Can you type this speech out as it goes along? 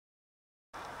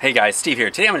Hey guys, Steve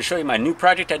here. Today I'm going to show you my new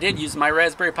project I did using my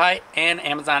Raspberry Pi and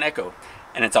Amazon Echo,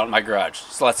 and it's out in my garage.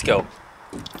 So let's go.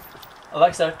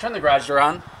 Alexa, turn the garage door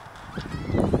on.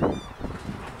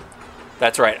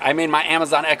 That's right, I made my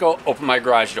Amazon Echo open my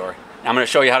garage door. Now I'm going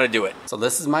to show you how to do it. So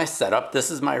this is my setup.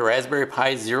 This is my Raspberry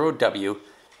Pi Zero W,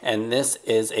 and this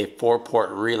is a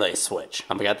 4-port relay switch.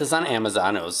 I got this on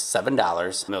Amazon. It was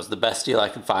 $7, and it was the best deal I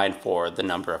could find for the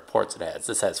number of ports it has.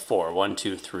 This has 4, 1,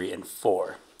 2, 3, and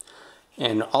 4.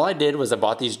 And all I did was I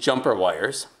bought these jumper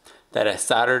wires that I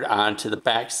soldered onto the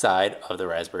back side of the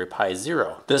Raspberry Pi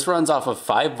Zero. This runs off of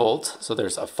 5 volts, so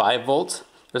there's a 5 volt,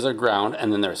 there's a ground,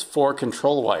 and then there's 4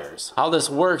 control wires. How this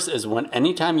works is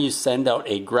anytime you send out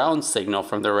a ground signal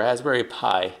from the Raspberry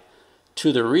Pi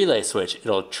to the relay switch,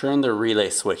 it'll turn the relay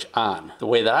switch on. The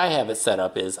way that I have it set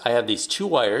up is I have these 2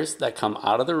 wires that come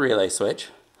out of the relay switch,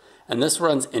 and this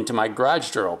runs into my garage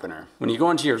door opener. When you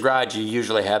go into your garage, you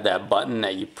usually have that button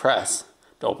that you press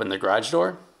to open the garage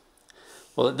door.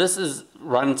 Well, this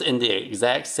runs in the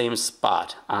exact same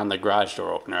spot on the garage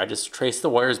door opener. I just traced the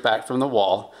wires back from the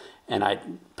wall, and I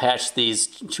patched these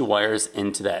 2 wires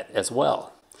into that as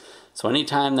well. So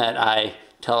anytime that I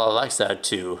tell Alexa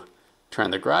to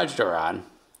turn the garage door on,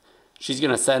 she's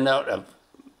going to send out a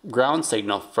ground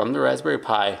signal from the Raspberry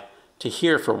Pi to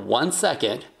here for 1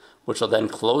 second, which will then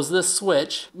close this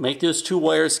switch, make those 2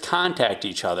 wires contact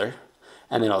each other,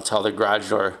 and then it'll tell the garage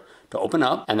door to open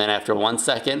up, and then after 1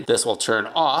 second this will turn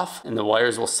off and the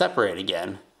wires will separate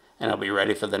again, and it'll be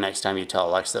ready for the next time you tell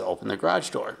Alexa to open the garage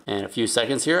door. In a few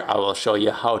seconds here I will show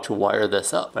you how to wire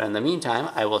this up, but in the meantime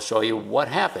I will show you what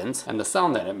happens and the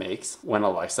sound that it makes when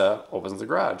Alexa opens the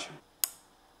garage.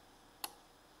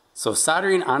 So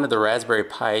soldering onto the Raspberry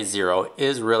Pi Zero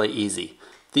is really easy.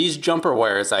 These jumper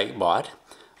wires I bought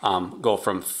go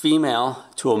from female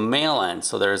to a male end,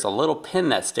 so there's a little pin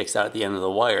that sticks out at the end of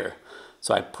the wire.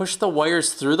 So I push the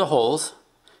wires through the holes.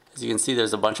 As you can see,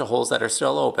 there's a bunch of holes that are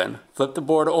still open. Flip the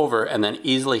board over and then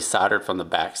easily soldered from the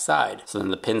back side. So then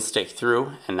the pins stick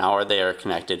through, and now they are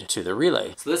connected to the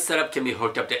relay. So this setup can be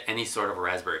hooked up to any sort of a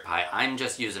Raspberry Pi. I'm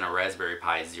just using a Raspberry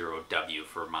Pi Zero W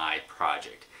for my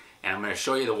project. And I'm going to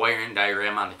show you the wiring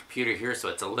diagram on the computer here so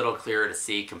it's a little clearer to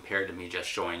see compared to me just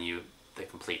showing you the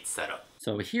complete setup.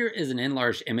 So here is an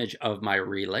enlarged image of my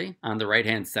relay. On the right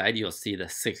hand side you'll see the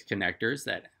 6 connectors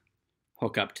that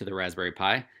hook up to the Raspberry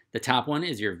Pi. The top one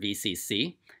is your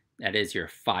VCC, that is your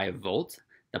 5 volt.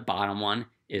 The bottom one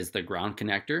is the ground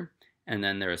connector, and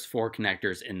then there's 4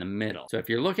 connectors in the middle. So if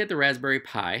you look at the Raspberry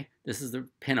Pi, this is the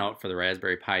pinout for the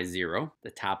Raspberry Pi Zero. The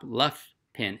top left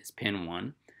pin is pin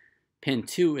 1. Pin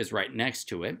 2 is right next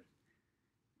to it.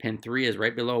 Pin 3 is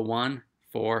right below 1,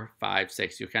 4, 5,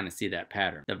 6. You'll kind of see that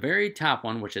pattern. The very top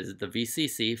one, which is the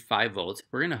VCC 5 volts,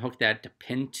 we're going to hook that to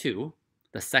pin 2.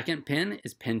 The second pin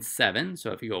is pin 7,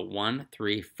 so if you go 1,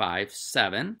 3, 5,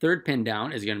 7. Third pin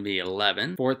down is going to be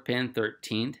 11. Fourth pin,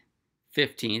 13th,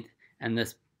 15th, and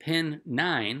this pin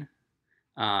 9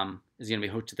 is going to be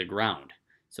hooked to the ground.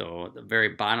 So the very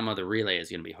bottom of the relay is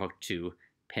going to be hooked to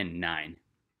pin 9,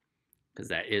 because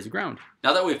that is ground.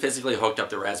 Now that we've physically hooked up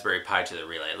the Raspberry Pi to the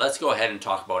relay, let's go ahead and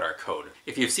talk about our code.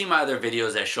 If you've seen my other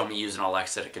videos that show me using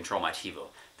Alexa to control my TiVo,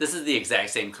 this is the exact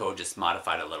same code, just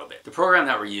modified a little bit. The program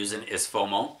that we're using is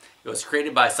FOMO. It was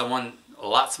created by someone a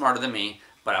lot smarter than me,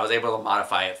 but I was able to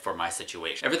modify it for my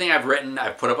situation. Everything I've written,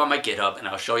 I've put up on my GitHub, and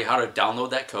I'll show you how to download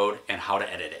that code and how to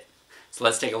edit it. So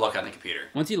let's take a look on the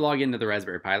computer. Once you log into the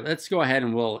Raspberry Pi, let's go ahead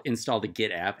and we'll install the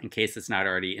Git app in case it's not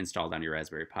already installed on your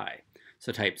Raspberry Pi.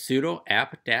 So type sudo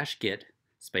apt-get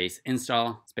space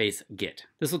install space git.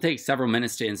 This will take several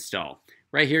minutes to install.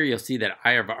 Right here you'll see that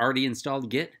I have already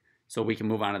installed Git, so we can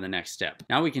move on to the next step.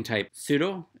 Now we can type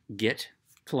sudo git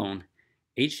clone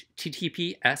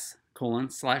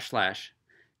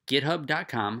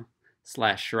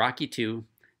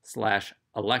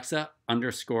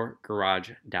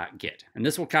https://github.com/shiraki2/alexa_garage.git. And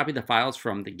this will copy the files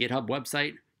from the GitHub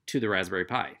website to the Raspberry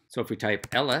Pi. So if we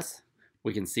type ls,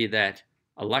 we can see that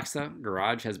Alexa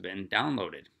Garage has been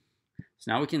downloaded.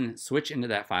 So now we can switch into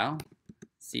that file,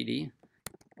 cd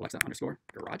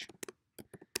Alexa_garage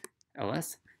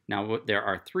ls. Now there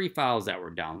are 3 files that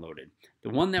were downloaded. The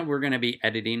one that we're going to be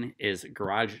editing is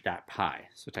garage.py.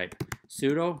 So type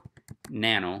sudo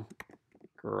nano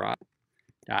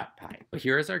garage.py.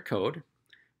 Here is our code.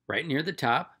 Right near the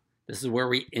top, this is where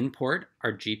we import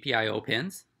our GPIO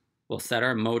pins. We'll set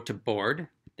our mode to board.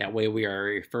 That way we are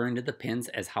referring to the pins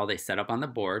as how they set up on the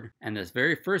board. And this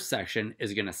very first section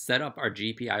is going to set up our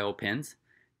GPIO pins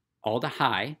all to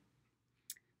high.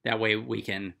 That way we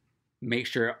can make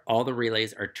sure all the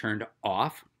relays are turned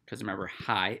off, because remember,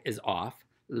 high is off.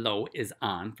 low is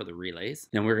on for the relays.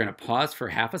 Then we're going to pause for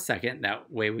half a second. That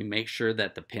way we make sure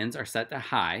that the pins are set to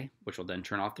high, which will then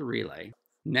turn off the relay.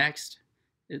 Next,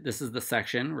 this is the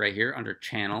section right here under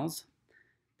channels.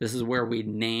 This is where we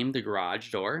name the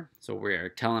garage door. So we're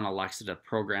telling Alexa to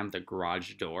program the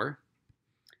garage door.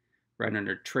 Right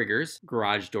under triggers,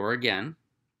 garage door again.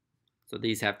 So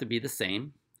these have to be the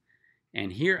same.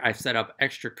 And here I've set up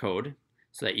extra code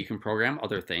so that you can program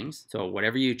other things. So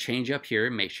whatever you change up here,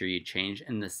 make sure you change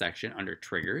in this section under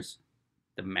triggers,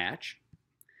 the match.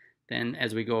 Then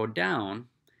as we go down,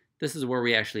 this is where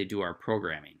we actually do our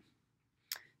programming.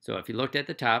 So if you looked at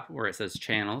the top where it says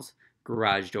channels,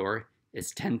 garage door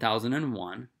is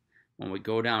 10,001. When we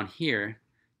go down here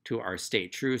to our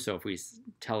state true, so if we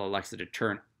tell Alexa to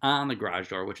turn on the garage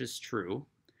door, which is true,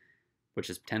 which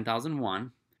is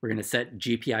 10,001, we're going to set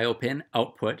GPIO pin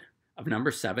output of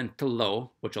number 7 to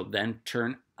low, which will then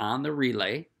turn on the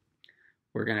relay.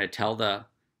 We're going to tell the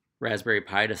Raspberry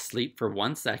Pi to sleep for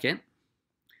 1 second,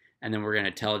 and then we're going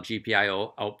to tell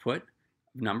GPIO output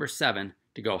of number 7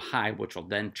 to go high, which will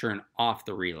then turn off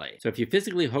the relay. So if you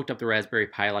physically hooked up the Raspberry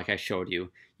Pi like I showed you,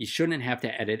 you shouldn't have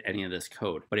to edit any of this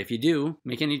code. But if you do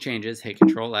make any changes, hit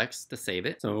Control-X to save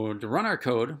it. So to run our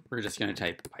code, we're just going to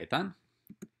type Python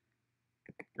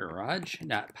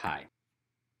garage.py.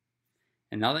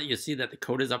 And now that you see that the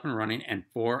code is up and running and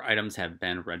 4 items have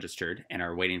been registered and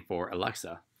are waiting for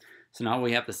Alexa. So now what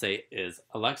we have to say is,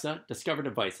 Alexa, discover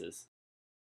devices.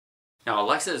 Now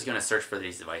Alexa is going to search for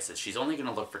these devices. She's only going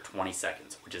to look for 20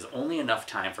 seconds, which is only enough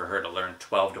time for her to learn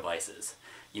 12 devices.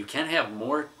 You can have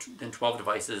more than 12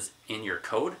 devices in your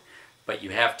code, but you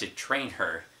have to train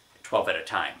her 12 at a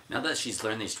time. Now that she's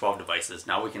learned these 12 devices,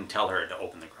 now we can tell her to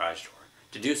open the garage door.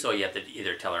 To do so, you have to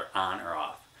either tell her on or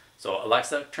off. So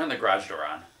Alexa, turn the garage door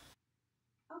on.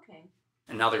 Okay.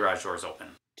 And now the garage door is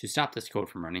open. To stop this code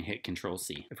from running, hit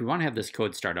Control-C. If we want to have this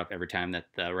code start up every time that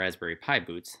the Raspberry Pi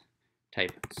boots,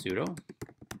 type sudo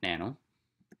nano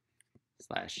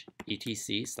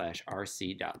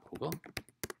 /etc/rc.local.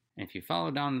 And if you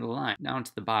follow down the line, down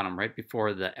to the bottom, right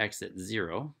before the exit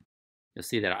 0, you'll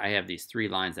see that I have these 3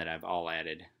 lines that I've all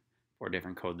added for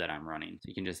different code that I'm running. So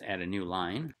you can just add a new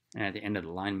line, and at the end of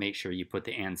the line, make sure you put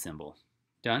the and symbol.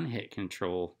 Done, hit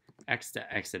Control-X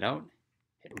to exit out,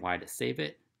 hit Y to save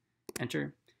it,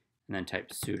 enter, and then type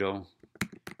sudo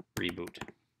reboot.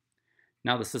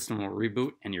 Now the system will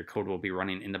reboot and your code will be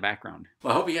running in the background.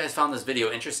 Well, I hope you guys found this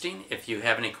video interesting. If you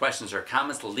have any questions or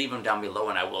comments, leave them down below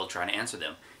and I will try to answer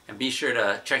them. And be sure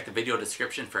to check the video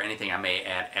description for anything I may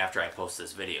add after I post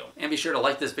this video. And be sure to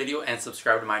like this video and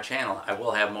subscribe to my channel. I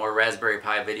will have more Raspberry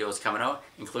Pi videos coming out,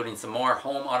 including some more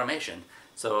home automation.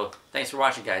 So thanks for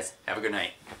watching, guys. Have a good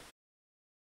night.